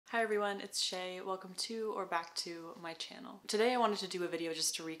Hi everyone, it's Shea. Welcome to or back to my channel. Today I wanted to do a video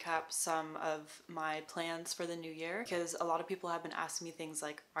just to recap some of my plans for the new year because a lot of people have been asking me things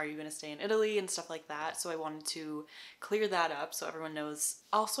like, are you going to stay in Italy and stuff like that, so I wanted to clear that up so everyone knows.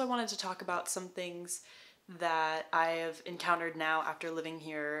 Also, I wanted to talk about some things that I have encountered now after living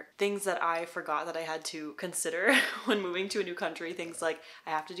here, things that I forgot that I had to consider when moving to a new country, things like I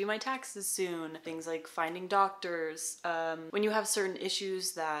have to do my taxes soon, things like finding doctors, when you have certain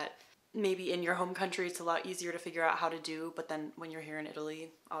issues that maybe in your home country it's a lot easier to figure out how to do, but then when you're here in Italy,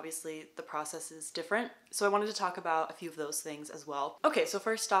 obviously the process is different. So I wanted to talk about a few of those things as well. Okay, so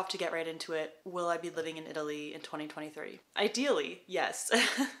first off, to get right into it, will I be living in Italy in 2023? Ideally, yes.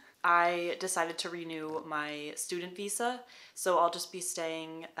 I decided to renew my student visa, so I'll just be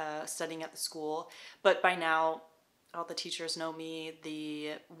staying, studying at the school. But by now, all the teachers know me.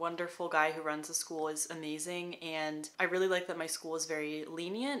 The wonderful guy who runs the school is amazing, and I really like that my school is very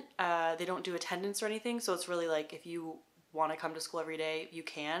lenient. They don't do attendance or anything, so it's really like if you want to come to school every day, you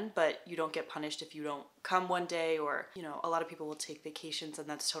can, but you don't get punished if you don't come one day, or, you know, a lot of people will take vacations and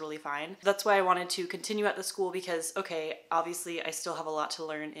that's totally fine. That's why I wanted to continue at the school because, okay, obviously I still have a lot to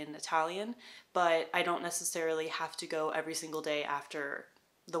learn in Italian, but I don't necessarily have to go every single day after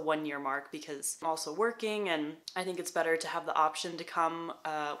the 1 year mark because I'm also working, and I think it's better to have the option to come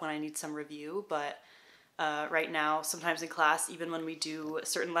when I need some review. But right now, sometimes in class, even when we do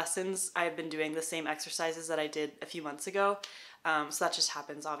certain lessons, I've been doing the same exercises that I did a few months ago. So that just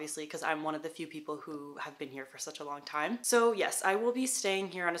happens, obviously, because I'm one of the few people who have been here for such a long time. So yes, I will be staying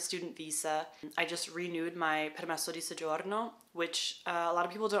here on a student visa. I just renewed my permesso di soggiorno, which a lot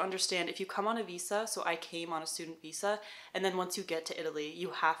of people don't understand. If you come on a visa, so I came on a student visa, and then once you get to Italy,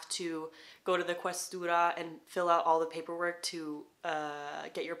 you have to go to the questura and fill out all the paperwork to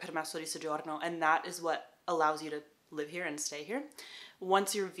get your permesso di soggiorno, and that is what allows you to live here and stay here.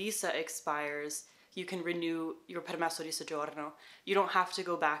 Once your visa expires, you can renew your permesso di soggiorno. You don't have to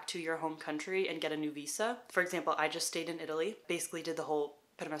go back to your home country and get a new visa. For example, I just stayed in Italy, basically did the whole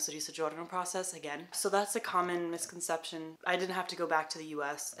permesso di soggiorno process again. So that's a common misconception. I didn't have to go back to the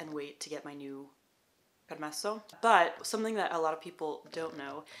US and wait to get my new permesso. But something that a lot of people don't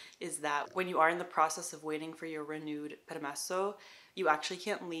know is that when you are in the process of waiting for your renewed permesso, you actually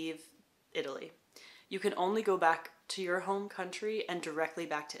can't leave Italy. You can only go back to your home country and directly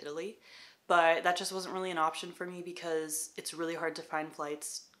back to Italy, but that just wasn't really an option for me because it's really hard to find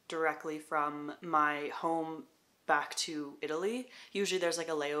flights directly from my home back to Italy. Usually there's like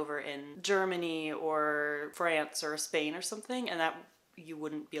a layover in Germany or France or Spain or something, and that you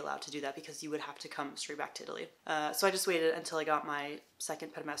wouldn't be allowed to do that because you would have to come straight back to Italy. So I just waited until I got my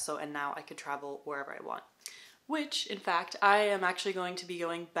second permesso, and now I could travel wherever I want. Which, in fact, I am actually going to be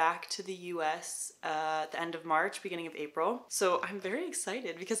going back to the US at the end of March, beginning of April. So I'm very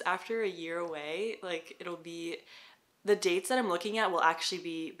excited because after a year away, like, it'll be, the dates that I'm looking at will actually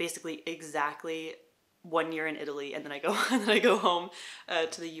be basically exactly 1 year in Italy, and then I go and then I go home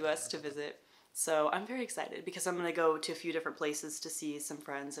to the US to visit. So I'm very excited because I'm gonna go to a few different places to see some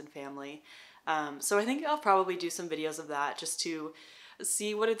friends and family. So I think I'll probably do some videos of that just to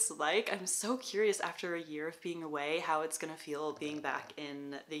see what it's like. I'm so curious after a year of being away how it's gonna feel being back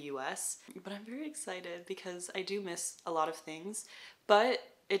in the US. But I'm very excited because I do miss a lot of things, but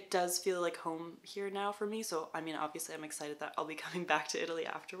it does feel like home here now for me. So I mean, obviously I'm excited that I'll be coming back to Italy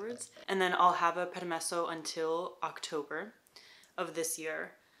afterwards. And then I'll have a permesso until October of this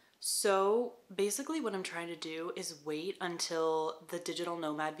year. So basically what I'm trying to do is wait until the digital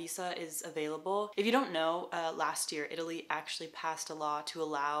nomad visa is available. If you don't know, last year Italy actually passed a law to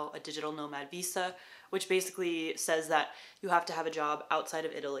allow a digital nomad visa, which basically says that you have to have a job outside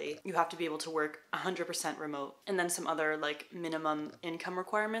of Italy. You have to be able to work 100% remote, and then some other like minimum income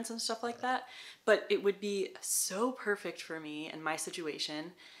requirements and stuff like that. But it would be so perfect for me and my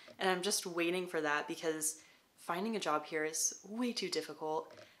situation, and I'm just waiting for that because finding a job here is way too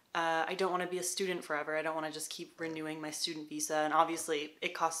difficult. I don't want to be a student forever. I don't want to just keep renewing my student visa, and obviously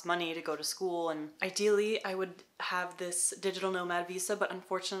it costs money to go to school, and ideally I would have this digital nomad visa, but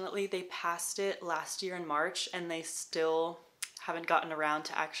unfortunately they passed it last year in March and they still haven't gotten around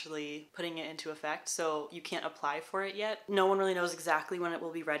to actually putting it into effect, so you can't apply for it yet. No one really knows exactly when it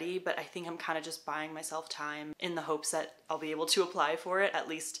will be ready, but I think I'm kind of just buying myself time in the hopes that I'll be able to apply for it at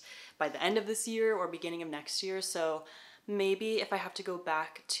least by the end of this year or beginning of next year. So maybe if I have to go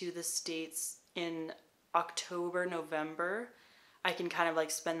back to the States in October, November, I can kind of like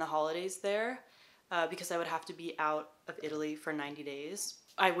spend the holidays there because I would have to be out of Italy for 90 days.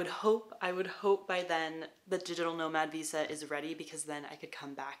 I would hope by then the digital nomad visa is ready, because then I could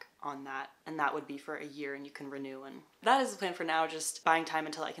come back on that, and that would be for a year and you can renew. And that is the plan for now, just buying time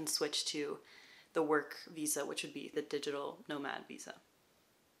until I can switch to the work visa, which would be the digital nomad visa.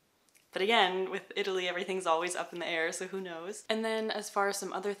 But again, with Italy, everything's always up in the air, so who knows? And then as far as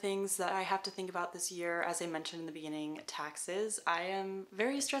some other things that I have to think about this year, as I mentioned in the beginning, taxes. I am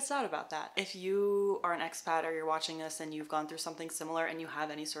very stressed out about that. If you are an expat or you're watching this and you've gone through something similar and you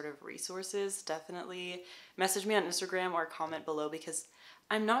have any sort of resources, definitely message me on Instagram or comment below, because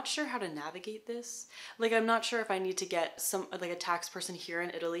I'm not sure how to navigate this. Like, I'm not sure if I need to get like a tax person here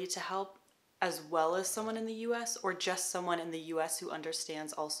in Italy to help, as well as someone in the US, or just someone in the US who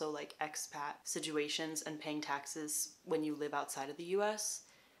understands also like expat situations and paying taxes when you live outside of the US.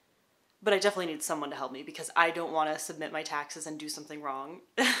 But I definitely need someone to help me, because I don't want to submit my taxes and do something wrong.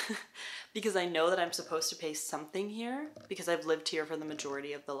 Because I know that I'm supposed to pay something here, because I've lived here for the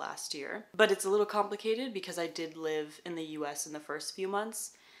majority of the last year. But it's a little complicated because I did live in the US in the first few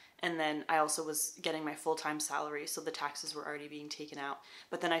months. And then I also was getting my full-time salary, so the taxes were already being taken out.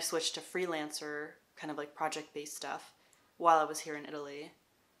 But then I switched to freelancer, kind of like project-based stuff, while I was here in Italy,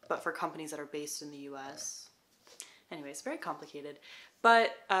 but for companies that are based in the US. Anyways, very complicated.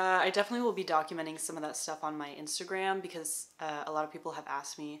 But I definitely will be documenting some of that stuff on my Instagram, because a lot of people have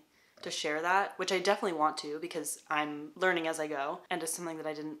asked me to share that, which I definitely want to, because I'm learning as I go, and it's something that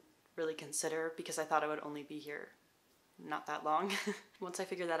I didn't really consider because I thought I would only be here not that long. Once I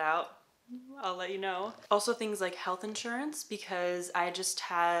figure that out, I'll let you know. Also things like health insurance, because I just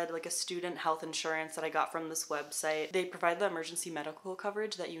had like a student health insurance that I got from this website. They provide the emergency medical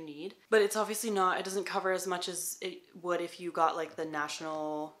coverage that you need, but it's obviously not, it doesn't cover as much as it would if you got like the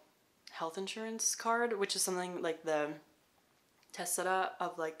national health insurance card, which is something like the tessera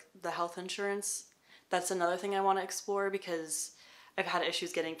of like the health insurance. That's another thing I want to explore, because I've had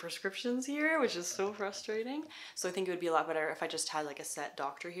issues getting prescriptions here, which is so frustrating. So I think it would be a lot better if I just had like a set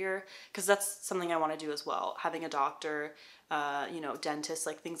doctor here, because that's something I want to do as well. Having a doctor, you know, dentist,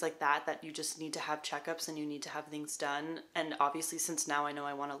 like things like that, that you just need to have checkups and you need to have things done. And obviously, since now I know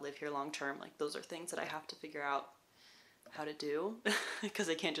I want to live here long term, like those are things that I have to figure out how to do, because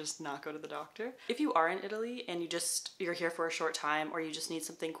I can't just not go to the doctor. If you are in Italy and you're here for a short time, or you just need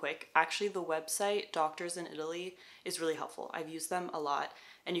something quick, actually the website Doctors in Italy is really helpful. I've used them a lot,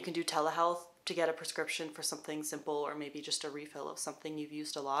 and you can do telehealth to get a prescription for something simple, or maybe just a refill of something you've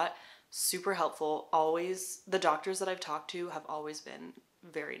used a lot. Super helpful. Always, the doctors that I've talked to have always been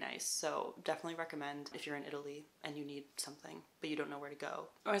very nice, so definitely recommend if you're in Italy and you need something but you don't know where to go.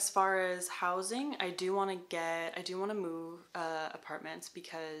 As far as housing, I do want to move apartments,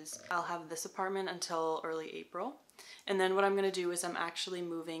 because I'll have this apartment until early April, and then what I'm going to do is I'm actually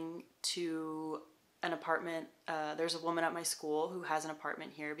moving to an apartment. There's a woman at my school who has an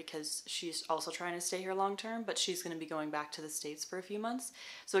apartment here, because she's also trying to stay here long term, but she's going to be going back to the States for a few months,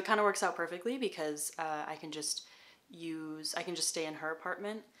 so it kind of works out perfectly, because I can just stay in her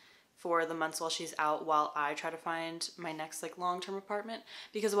apartment for the months while she's out, while I try to find my next like long-term apartment.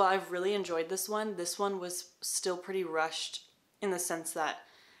 Because while I've really enjoyed this one was still pretty rushed, in the sense that,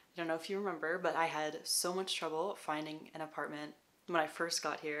 I don't know if you remember, but I had so much trouble finding an apartment when I first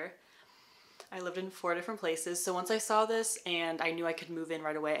got here. I lived in 4 different places, so once I saw this and I knew I could move in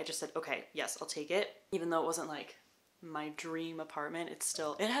right away, I just said, okay, yes, I'll take it. Even though it wasn't like my dream apartment,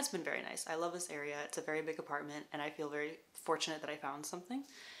 it has been very nice. I love this area. It's a very big apartment, and I feel very fortunate that I found something.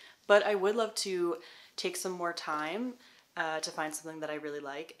 But I would love to take some more time to find something that I really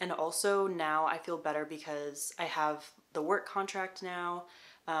like. And also now I feel better because I have the work contract now.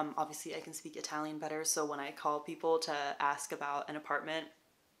 Obviously I can speak Italian better, so when I call people to ask about an apartment,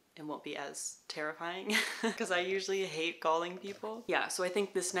 it won't be as terrifying, because I usually hate calling people. Yeah, so I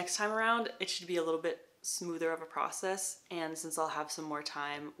think this next time around, it should be a little bit smoother of a process, and since I'll have some more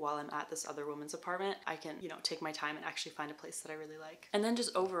time while I'm at this other woman's apartment, I can, you know, take my time and actually find a place that I really like. And then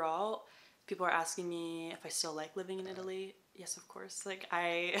just overall, people are asking me if I still like living in Italy. Yes, of course. Like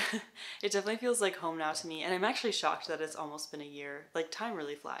it definitely feels like home now to me, and I'm actually shocked that it's almost been a year. Like time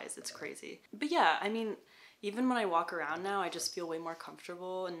really flies. It's crazy. But yeah, I mean, even when I walk around now, I just feel way more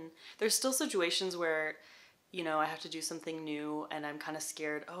comfortable, and there's still situations where, you know, I have to do something new and I'm kind of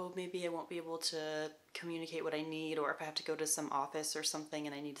scared, oh, maybe I won't be able to communicate what I need, or if I have to go to some office or something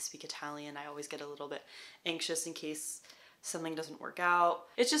and I need to speak Italian, I always get a little bit anxious in case something doesn't work out.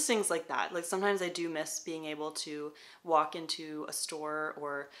 It's just things like that. Like sometimes I do miss being able to walk into a store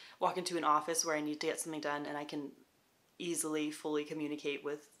or walk into an office where I need to get something done and I can easily fully communicate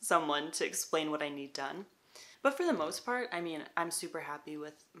with someone to explain what I need done. But for the most part, I mean, I'm super happy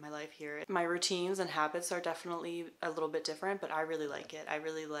with my life here. My routines and habits are definitely a little bit different, but I really like it. I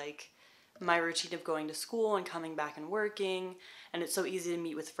really like my routine of going to school and coming back and working. And it's so easy to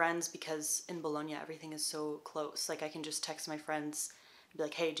meet with friends because in Bologna, everything is so close. Like I can just text my friends and be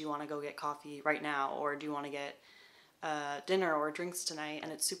like, hey, do you want to go get coffee right now? Or do you want to get dinner or drinks tonight?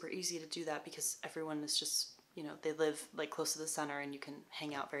 And it's super easy to do that because everyone is just, you know, they live like close to the center and you can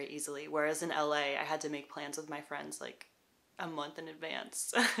hang out very easily. Whereas in LA, I had to make plans with my friends like a month in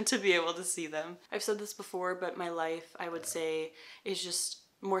advance to be able to see them. I've said this before, but my life, I would say, is just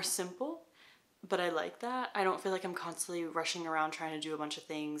more simple. But I like that. I don't feel like I'm constantly rushing around trying to do a bunch of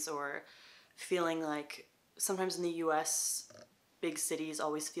things or feeling like sometimes in the US, big cities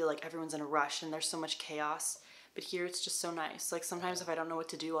always feel like everyone's in a rush and there's so much chaos. But here it's just so nice. Like sometimes if I don't know what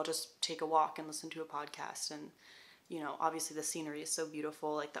to do, I'll just take a walk and listen to a podcast. And, you know, obviously the scenery is so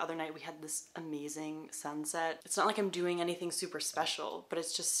beautiful. Like the other night we had this amazing sunset. It's not like I'm doing anything super special, but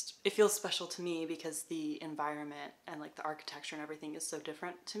it's just, it feels special to me because the environment and like the architecture and everything is so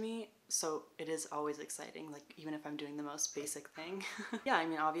different to me. So it is always exciting, like even if I'm doing the most basic thing. Yeah, I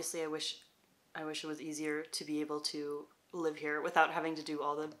mean, obviously I wish it was easier to be able to live here without having to do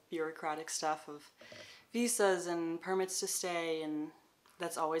all the bureaucratic stuff of visas and permits to stay, and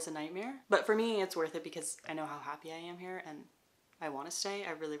that's always a nightmare. But for me, it's worth it because I know how happy I am here and I want to stay.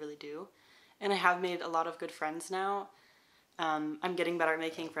 I really, really do. And I have made a lot of good friends now. I'm getting better at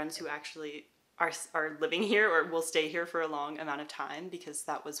making friends who actually are living here or will stay here for a long amount of time, because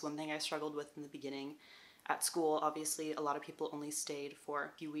that was one thing I struggled with in the beginning. At school, obviously, a lot of people only stayed for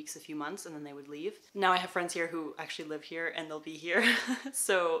a few weeks, a few months, and then they would leave. Now I have friends here who actually live here and they'll be here.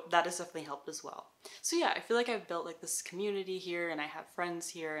 So that has definitely helped as well. So yeah, I feel like I've built like this community here and I have friends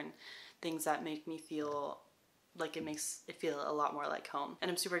here and things that make me feel like it makes it feel a lot more like home. And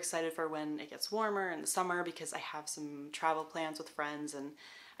I'm super excited for when it gets warmer in the summer because I have some travel plans with friends and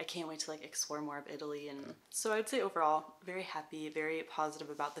I can't wait to like explore more of Italy. And so I'd say overall, very happy, very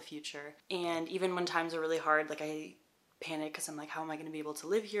positive about the future. And even when times are really hard, like I panic because I'm like, how am I going to be able to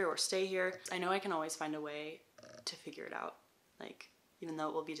live here or stay here? I know I can always find a way to figure it out. Like, even though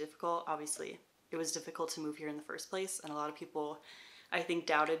it will be difficult, obviously it was difficult to move here in the first place. And a lot of people, I think,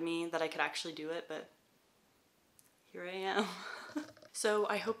 doubted me that I could actually do it, but here I am. So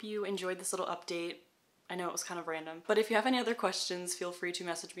I hope you enjoyed this little update. I know it was kind of random, but if you have any other questions, feel free to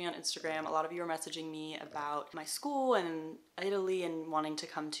message me on Instagram. A lot of you are messaging me about my school and Italy and wanting to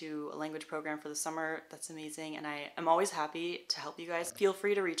come to a language program for the summer. That's amazing, and I am always happy to help you guys. Feel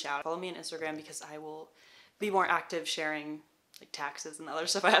free to reach out. Follow me on Instagram because I will be more active sharing like taxes and other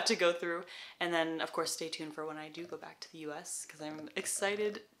stuff I have to go through. And then of course stay tuned for when I do go back to the US because I'm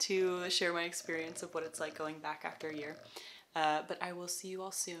excited to share my experience of what it's like going back after a year. But I will see you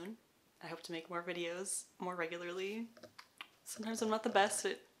all soon. I hope to make more videos more regularly. Sometimes I'm not the best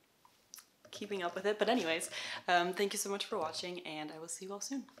at keeping up with it, but anyways, thank you so much for watching and I will see you all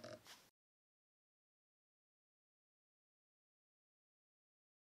soon.